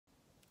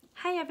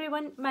Hi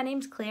everyone, my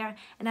name's Claire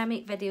and I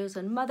make videos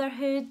on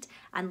motherhood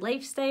and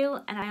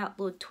lifestyle, and I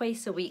upload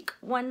twice a week,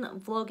 one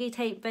vloggy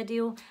type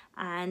video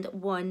and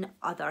one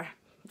other.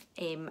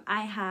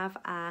 I have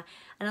an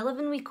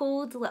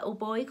 11-week-old little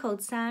boy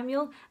called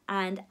Samuel,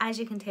 and as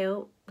you can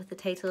tell with the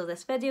title of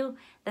this video,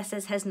 this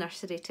is his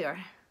nursery tour.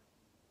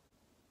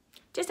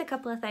 Just a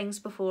couple of things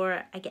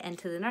before I get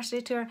into the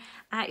nursery tour.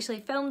 I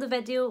actually filmed the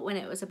video when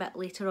it was a bit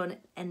later on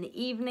in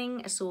the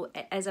evening, so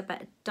it is a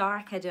bit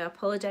dark. I do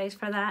apologise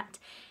for that.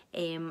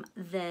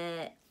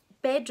 The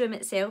bedroom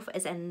itself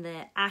is in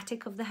the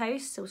attic of the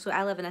house, so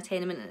I live in a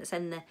tenement and it's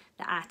in the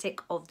attic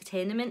of the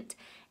tenement.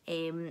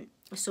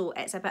 So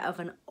it's a bit of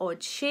an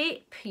odd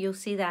shape. You'll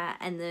see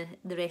that in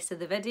the rest of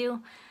the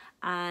video.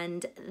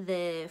 And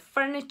the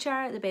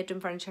furniture, the bedroom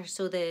furniture,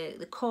 so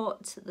the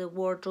cot, the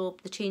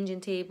wardrobe, the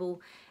changing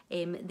table,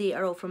 they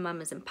are all from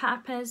Mama's and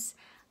Papa's.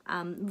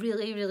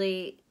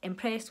 Really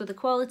impressed with the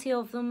quality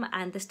of them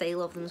and the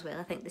style of them as well.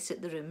 I think they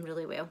suit the room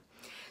really well.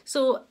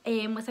 So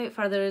without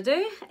further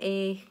ado,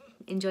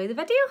 enjoy the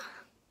video.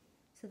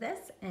 So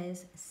this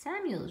is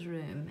Samuel's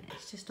room.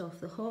 It's just off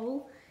the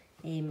hall.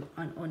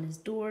 On his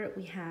door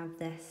we have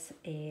this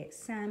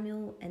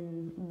Samuel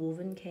in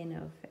woven kind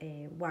of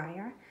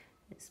wire.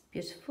 It's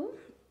beautiful.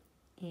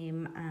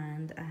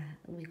 And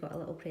we got a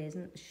little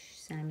present.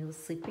 Samuel's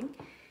sleeping.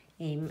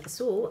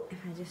 So if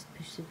I just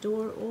push the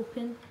door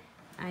open,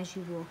 as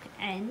you walk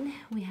in,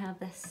 we have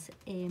this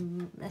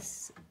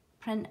this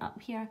print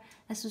up here.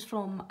 This was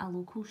from a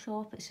local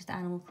shop. It's just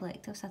Animal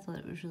Collective, so I thought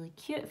it was really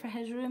cute for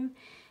his room.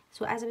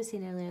 So as I was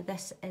saying earlier,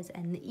 this is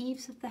in the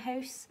eaves of the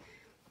house.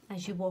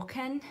 As you walk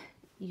in,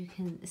 you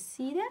can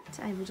see that.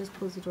 I will just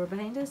close the door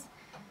behind us.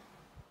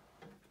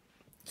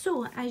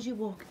 So as you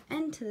walk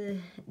into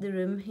the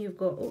room, you've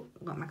got, oh,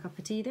 got my cup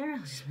of tea there, I'll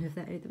just move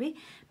that out of the way,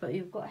 but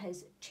you've got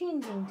his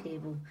changing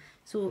table.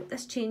 So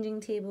this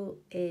changing table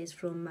is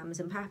from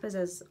Mama's and Papa's,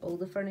 as all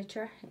the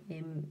furniture,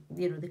 you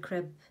know, the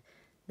crib,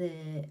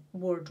 the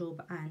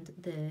wardrobe and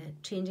the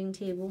changing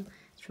table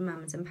is from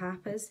Mama's and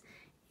Papa's.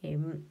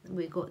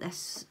 We got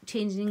this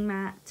changing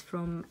mat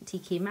from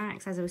TK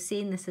Maxx. As I was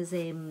saying, this is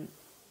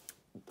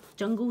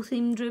jungle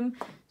themed room,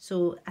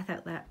 so I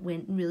thought that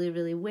went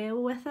really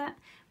well with it.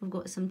 We've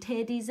got some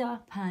teddies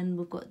up and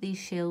we've got these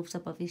shelves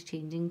above his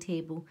changing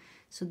table.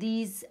 So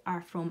these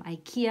are from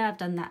IKEA. I've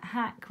done that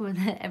hack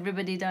that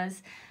everybody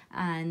does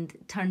and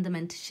turned them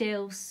into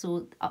shelves.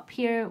 So up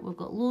here we've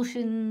got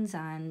lotions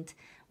and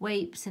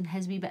wipes and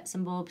his wee bits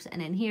and bobs,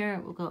 and in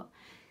here we've got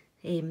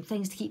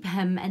things to keep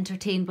him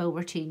entertained while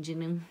we're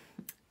changing him,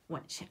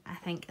 which I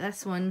think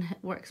this one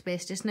works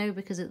best just now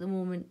because at the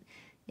moment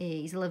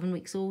he's 11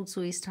 weeks old,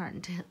 so he's starting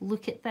to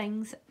look at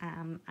things,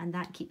 and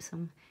that keeps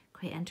him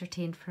quite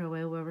entertained for a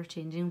while we're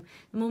changing him.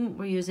 At the moment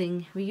we're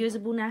using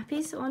reusable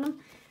nappies on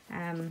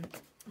him,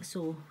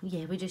 so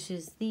yeah, we just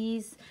use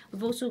these.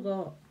 We've also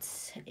got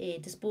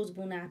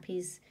disposable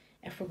nappies.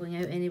 If we're going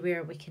out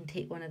anywhere, we can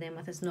take one of them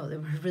with us. Not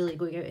that we're really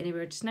going out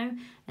anywhere just now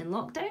in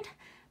lockdown,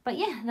 but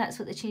yeah, that's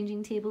what the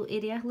changing table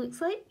area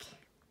looks like.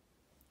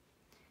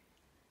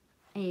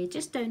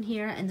 Just down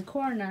here in the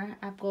corner,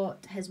 I've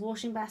got his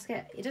washing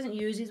basket. He doesn't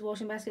use his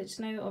washing basket just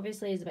now,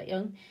 obviously he's a bit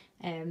young,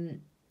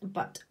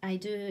 but I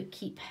do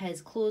keep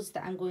his clothes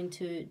that I'm going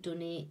to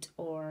donate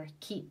or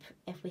keep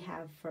if we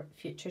have for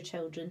future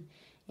children.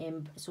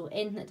 So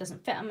anything that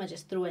doesn't fit him, I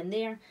just throw in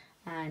there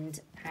and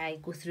I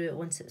go through it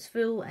once it's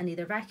full and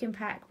either vacuum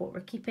pack what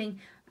we're keeping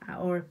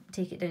or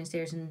take it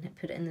downstairs and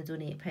put it in the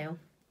donate pile.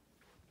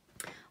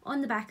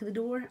 On the back of the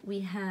door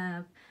we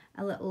have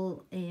a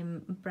little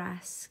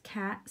brass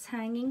cats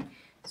hanging,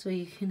 so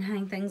you can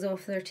hang things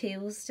off their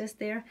tails just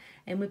there,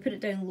 and we put it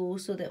down low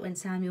so that when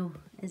Samuel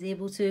is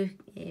able to,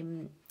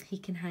 he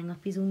can hang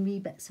up his own wee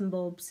bits and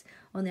bobs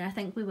on there. I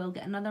think we will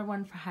get another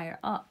one for higher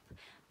up,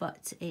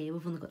 but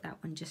we've only got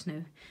that one just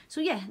now.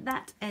 So yeah,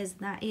 that is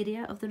that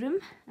area of the room.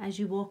 As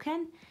you walk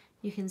in,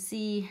 you can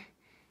see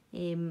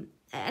it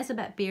is a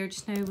bit bare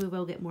just now. We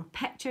will get more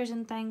pictures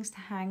and things to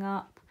hang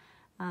up.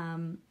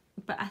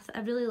 But I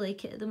really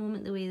like it at the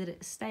moment, the way that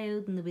it's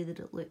styled and the way that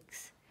it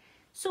looks.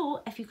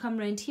 So if you come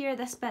round here,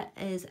 this bit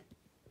is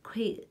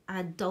quite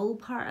a dull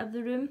part of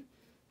the room.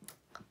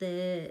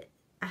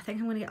 I think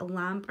I'm going to get a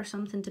lamp or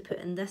something to put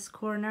in this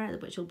corner,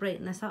 which will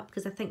brighten this up,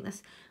 because I think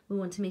we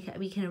want to make it a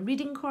wee kind of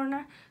reading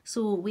corner.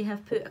 So we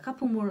have put a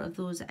couple more of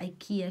those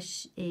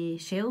IKEA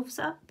shelves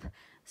up,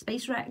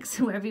 spice racks,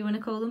 whatever you want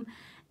to call them.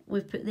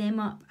 We've put them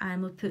up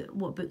and we've put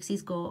what books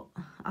he's got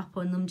up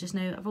on them just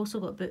now. I've also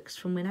got books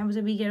from when I was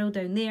a wee girl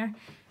down there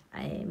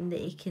that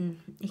he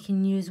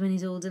can use when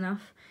he's old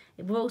enough.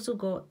 We've also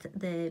got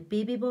the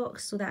baby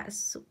box, so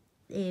that's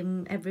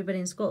everybody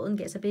in Scotland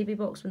gets a baby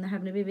box when they're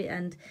having a baby,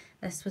 and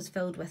this was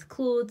filled with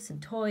clothes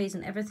and toys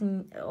and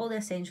everything, all the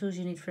essentials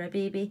you need for a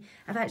baby.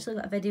 I've actually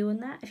got a video on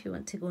that if you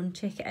want to go and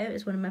check it out.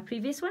 It's one of my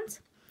previous ones.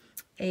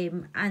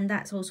 And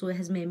that's also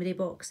his memory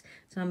box,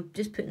 so I'm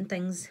just putting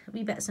things,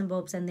 wee bits and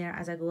bobs in there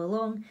as I go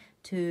along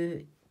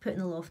to put in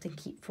the loft and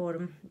keep for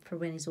him for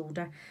when he's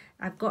older.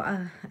 I've got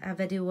a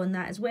video on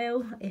that as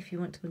well if you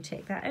want to go and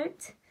check that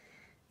out.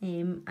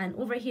 And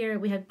over here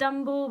we have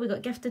Dumbo. We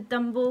got gifted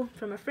Dumbo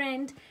from a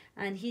friend,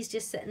 and he's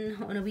just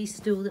sitting on a wee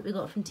stool that we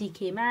got from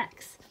TK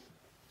Maxx.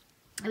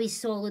 A wee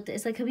solid,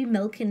 it's like a wee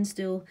milking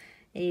stool,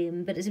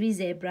 but it's a wee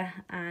zebra,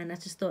 and I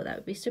just thought that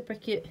would be super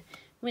cute.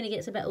 When he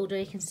gets a bit older,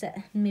 he can sit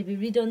and maybe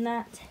read on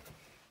that.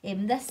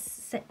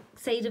 This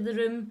side of the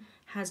room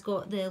has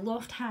got the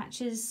loft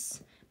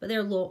hatches, but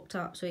they're locked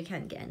up, so he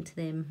can't get into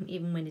them.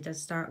 Even when he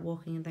does start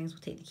walking and things, we'll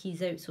take the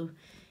keys out, so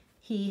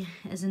he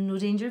is in no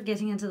danger of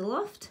getting into the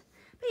loft.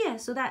 But yeah,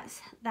 so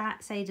that's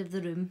that side of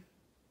the room.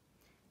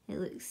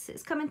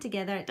 It's coming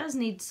together. It does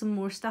need some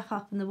more stuff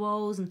up in the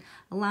walls and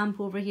a lamp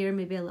over here,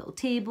 maybe a little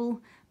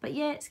table. But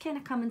yeah, it's kind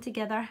of coming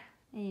together,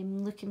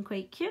 looking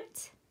quite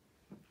cute.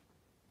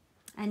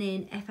 And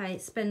then if I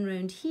spin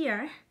round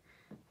here,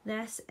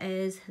 this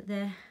is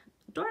the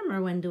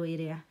dormer window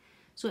area.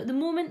 So at the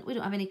moment we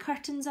don't have any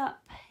curtains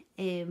up,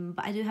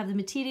 but I do have the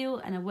material,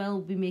 and I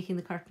will be making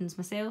the curtains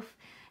myself.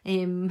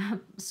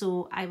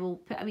 So I will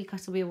put a wee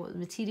cut away of what the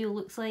material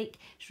looks like.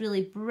 It's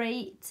really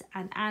bright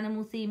and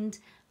animal themed,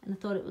 and I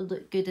thought it would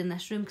look good in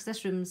this room because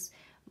this room's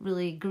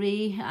really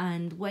grey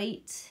and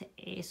white,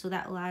 so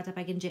that will add a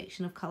big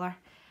injection of colour.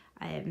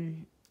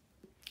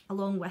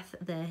 Along with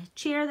the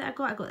chair that I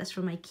got this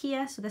from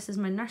IKEA, so this is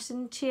my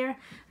nursing chair.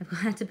 I've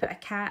had to put a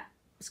cat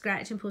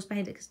scratching post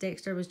behind it because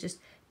Dexter was just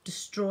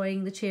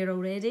destroying the chair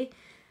already.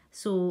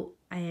 So,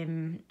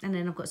 and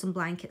then I've got some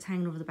blankets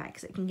hanging over the back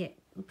because it can get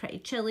pretty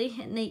chilly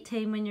at night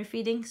time when you're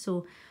feeding.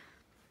 So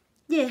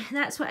yeah,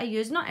 that's what I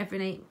use. Not every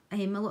night,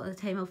 a lot of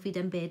the time I'll feed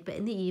in bed, but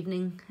in the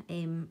evening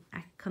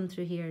I come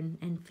through here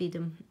and feed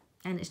him,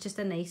 and it's just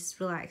a nice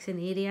relaxing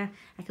area.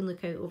 I can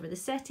look out over the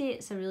city.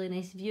 It's a really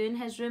nice view in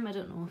his room. I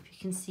don't know if you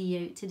can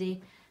see out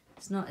today,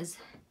 it's not as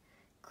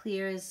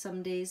clear as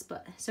some days,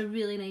 but it's a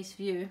really nice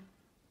view.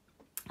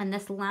 And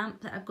this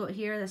lamp that I've got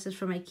here, this is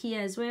from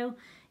IKEA as well.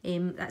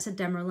 That's a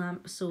dimmer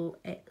lamp, so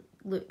it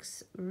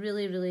looks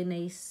really, really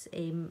nice.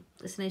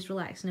 It's a nice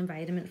relaxing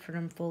environment for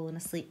him falling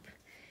asleep.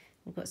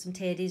 We've got some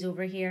teddies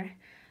over here,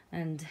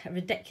 and a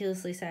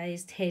ridiculously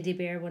sized teddy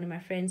bear one of my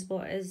friends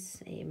bought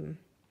us.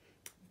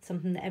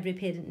 Something that every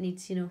parent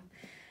needs, you know.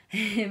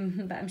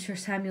 But I'm sure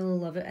Samuel will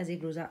love it as he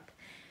grows up.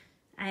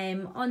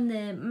 On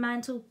the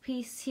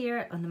mantelpiece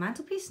here,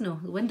 the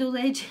window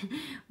ledge,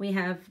 we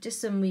have just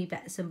some wee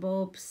bits and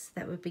bobs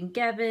that we've been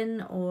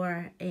given,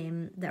 or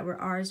that were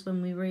ours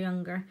when we were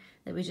younger,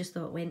 that we just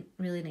thought went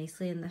really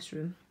nicely in this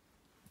room.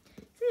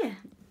 So yeah,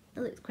 it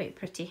looks quite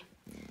pretty.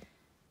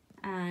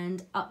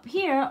 And up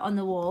here on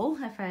the wall,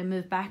 if I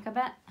move back a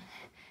bit,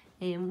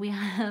 we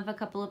have a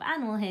couple of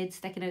animal heads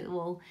sticking out the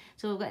wall.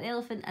 So we've got an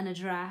elephant and a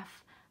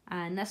giraffe,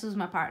 and this was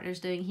my partner's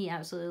doing. He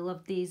absolutely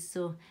loved these,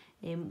 so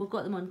we've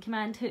got them on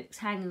command hooks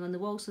hanging on the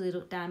wall so they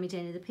don't damage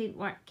any of the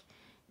paintwork.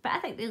 But I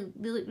think they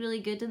look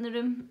really good in the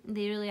room.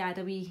 They really add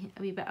a wee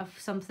bit of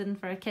something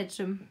for a kid's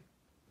room.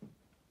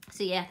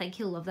 So yeah, I think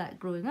he'll love that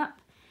growing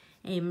up.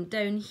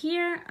 Down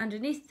here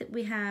underneath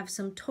we have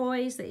some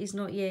toys that he's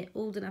not yet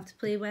old enough to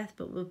play with,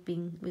 but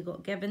we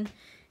got given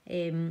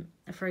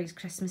for his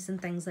Christmas and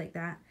things like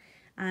that.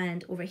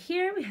 And over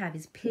here we have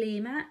his play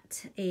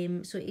mat.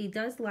 So he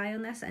does lie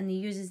on this, and he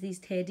uses these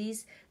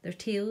teddies, their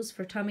tails,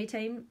 for tummy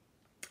time.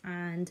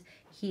 And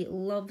he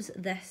loves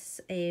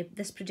this.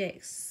 This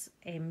projects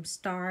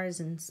stars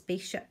and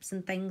spaceships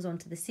and things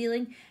onto the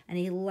ceiling, and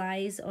he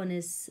lies on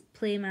his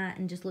playmat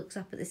and just looks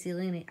up at the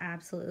ceiling, and he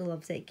absolutely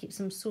loves it. It keeps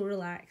him so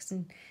relaxed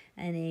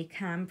and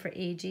calm for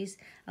ages.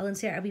 I'll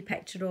insert a wee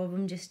picture of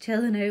him just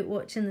chilling out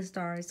watching the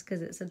stars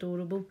because it's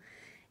adorable.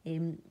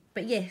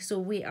 But yeah, so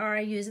we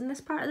are using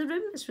this part of the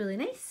room. It's really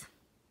nice.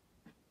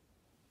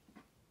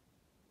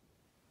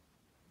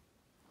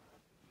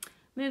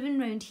 Moving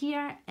round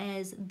here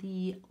is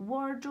the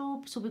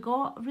wardrobe. So we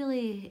got a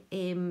really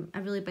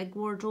big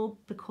wardrobe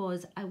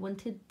because I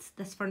wanted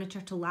this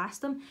furniture to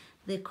last them.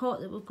 The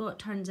cot that we've got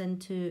turns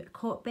into a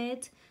cot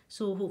bed,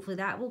 so hopefully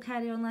that will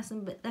carry on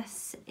lasting. But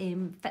this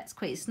fits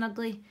quite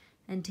snugly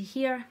into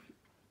here,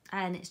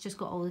 and it's just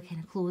got all the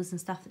kind of clothes and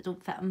stuff that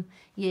don't fit him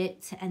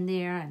yet in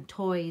there, and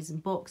toys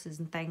and boxes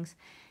and things.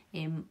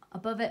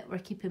 Above it we're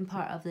keeping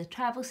part of the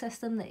travel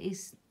system that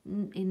he's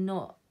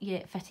not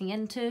yet fitting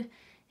into.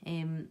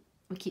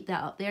 We keep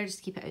that up there just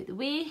to keep it out the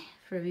way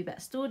for a wee bit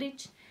of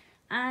storage.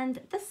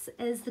 And this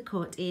is the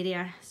cot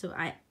area. So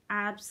I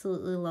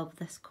absolutely love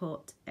this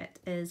cot. It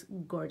is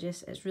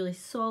gorgeous. It's really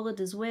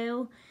solid as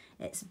well.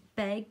 It's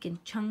big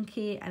and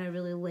chunky, and I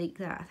really like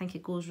that. I think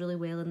it goes really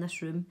well in this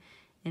room.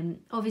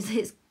 Obviously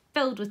it's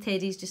filled with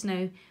teddies just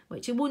now,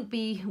 which it won't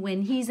be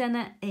when he's in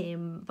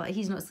it, but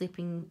he's not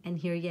sleeping in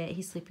here yet.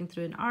 He's sleeping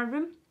through in our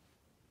room.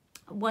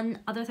 One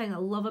other thing I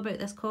love about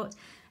this cot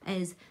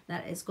is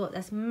that it's got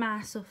this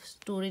massive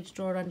storage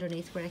drawer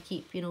underneath where I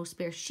keep, you know,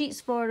 spare sheets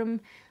for him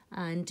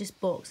and just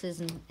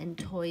boxes and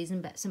toys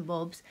and bits and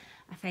bobs.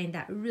 I find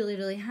that really,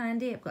 really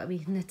handy. I've got a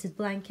wee knitted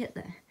blanket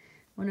that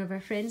one of our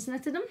friends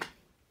knitted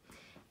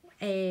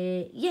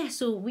him. Yeah,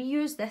 so we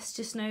use this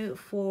just now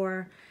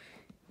for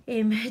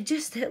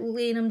just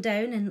laying him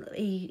down, and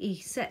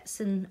he sits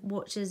and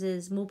watches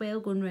his mobile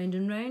going round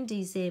and round.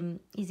 He's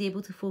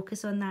able to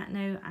focus on that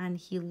now, and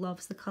he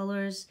loves the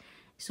colours,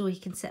 so he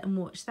can sit and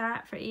watch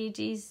that for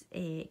ages.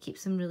 It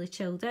keeps him really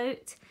chilled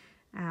out.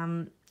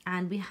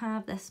 And we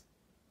have this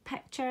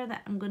picture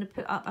that I'm going to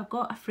put up. I've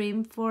got a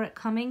frame for it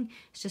coming,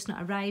 it's just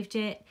not arrived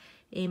yet.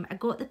 I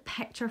got the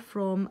picture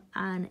from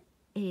an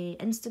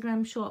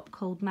Instagram shop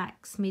called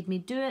Max Made Me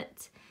Do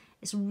It.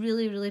 It's a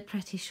really, really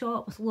pretty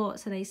shop with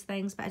lots of nice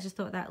things, but I just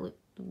thought that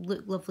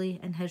looked lovely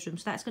in his room.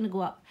 So that's going to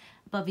go up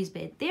above his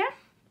bed there.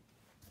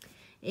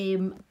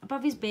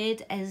 Above his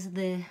bed is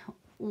the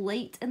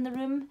light in the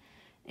room.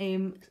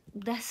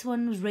 This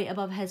one was right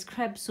above his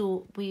crib,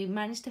 so we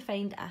managed to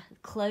find a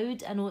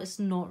cloud. I know it's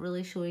not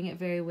really showing it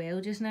very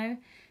well just now,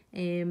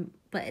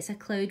 but it's a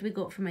cloud we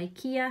got from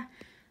IKEA,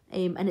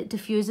 and it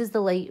diffuses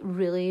the light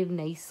really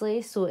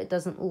nicely so it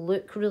doesn't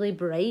look really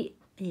bright.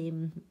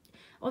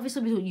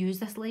 Obviously we don't use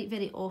this light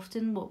very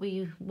often. What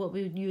we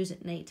would use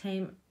at night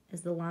time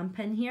is the lamp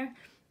in here,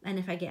 and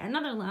if I get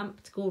another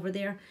lamp to go over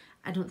there,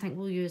 I don't think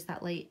we'll use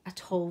that light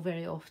at all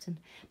very often,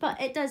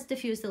 but it does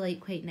diffuse the light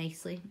quite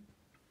nicely.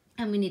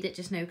 And we need it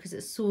just now because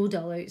it's so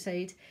dull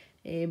outside.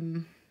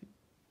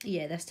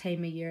 Yeah, this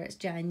time of year, it's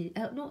January,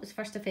 no, it's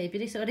 1st of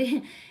February,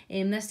 sorry.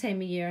 This time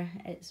of year,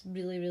 it's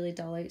really, really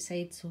dull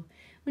outside, so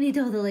we need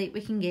all the light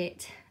we can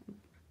get.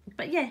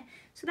 But yeah,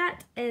 so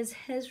that is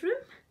his room.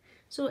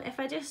 So if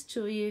I just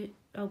show you,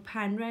 I'll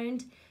pan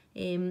round.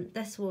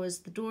 This was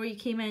the door you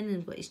came in,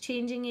 and got his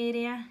changing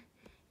area.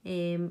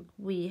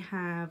 We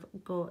have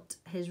got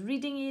his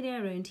reading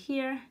area around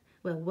here.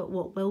 Well,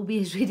 what will be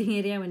his reading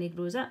area when he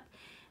grows up.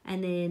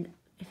 And then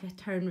if I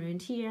turn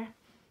around here,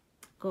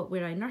 got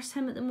where I nurse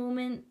him at the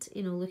moment,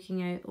 you know,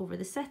 looking out over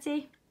the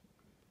city.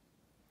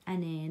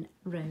 And then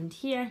round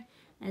here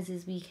is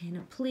his wee kind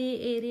of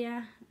play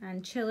area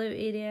and chill out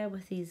area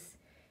with his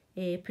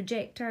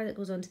projector that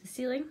goes onto the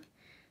ceiling.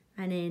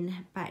 And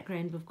then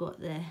background we've got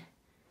the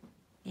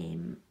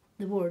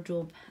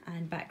wardrobe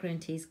and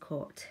background to his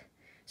cot.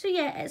 So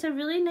yeah, it's a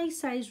really nice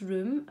sized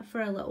room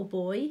for a little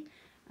boy.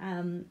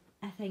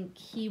 I think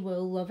he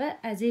will love it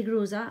as he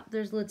grows up.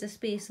 There's loads of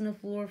space on the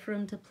floor for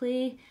him to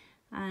play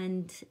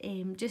and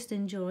just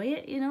enjoy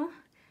it, you know.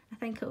 I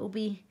think it will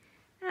be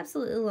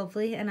absolutely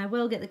lovely, and I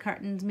will get the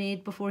curtains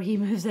made before he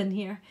moves in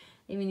here.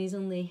 I mean, he's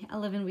only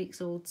 11 weeks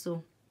old,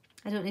 so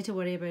I don't need to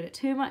worry about it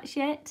too much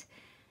yet.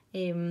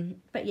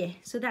 But yeah,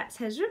 so that's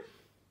his room.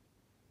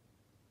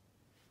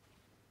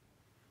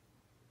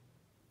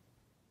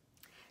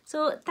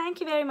 So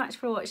thank you very much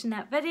for watching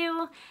that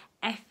video.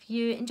 If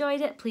you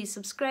enjoyed it, please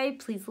subscribe,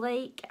 please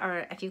like,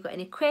 or if you've got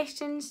any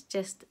questions,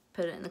 just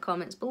put it in the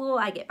comments below.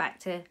 I get back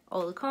to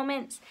all the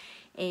comments.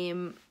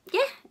 Yeah,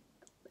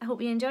 I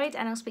hope you enjoyed,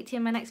 and I'll speak to you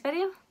in my next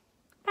video.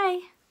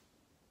 Bye!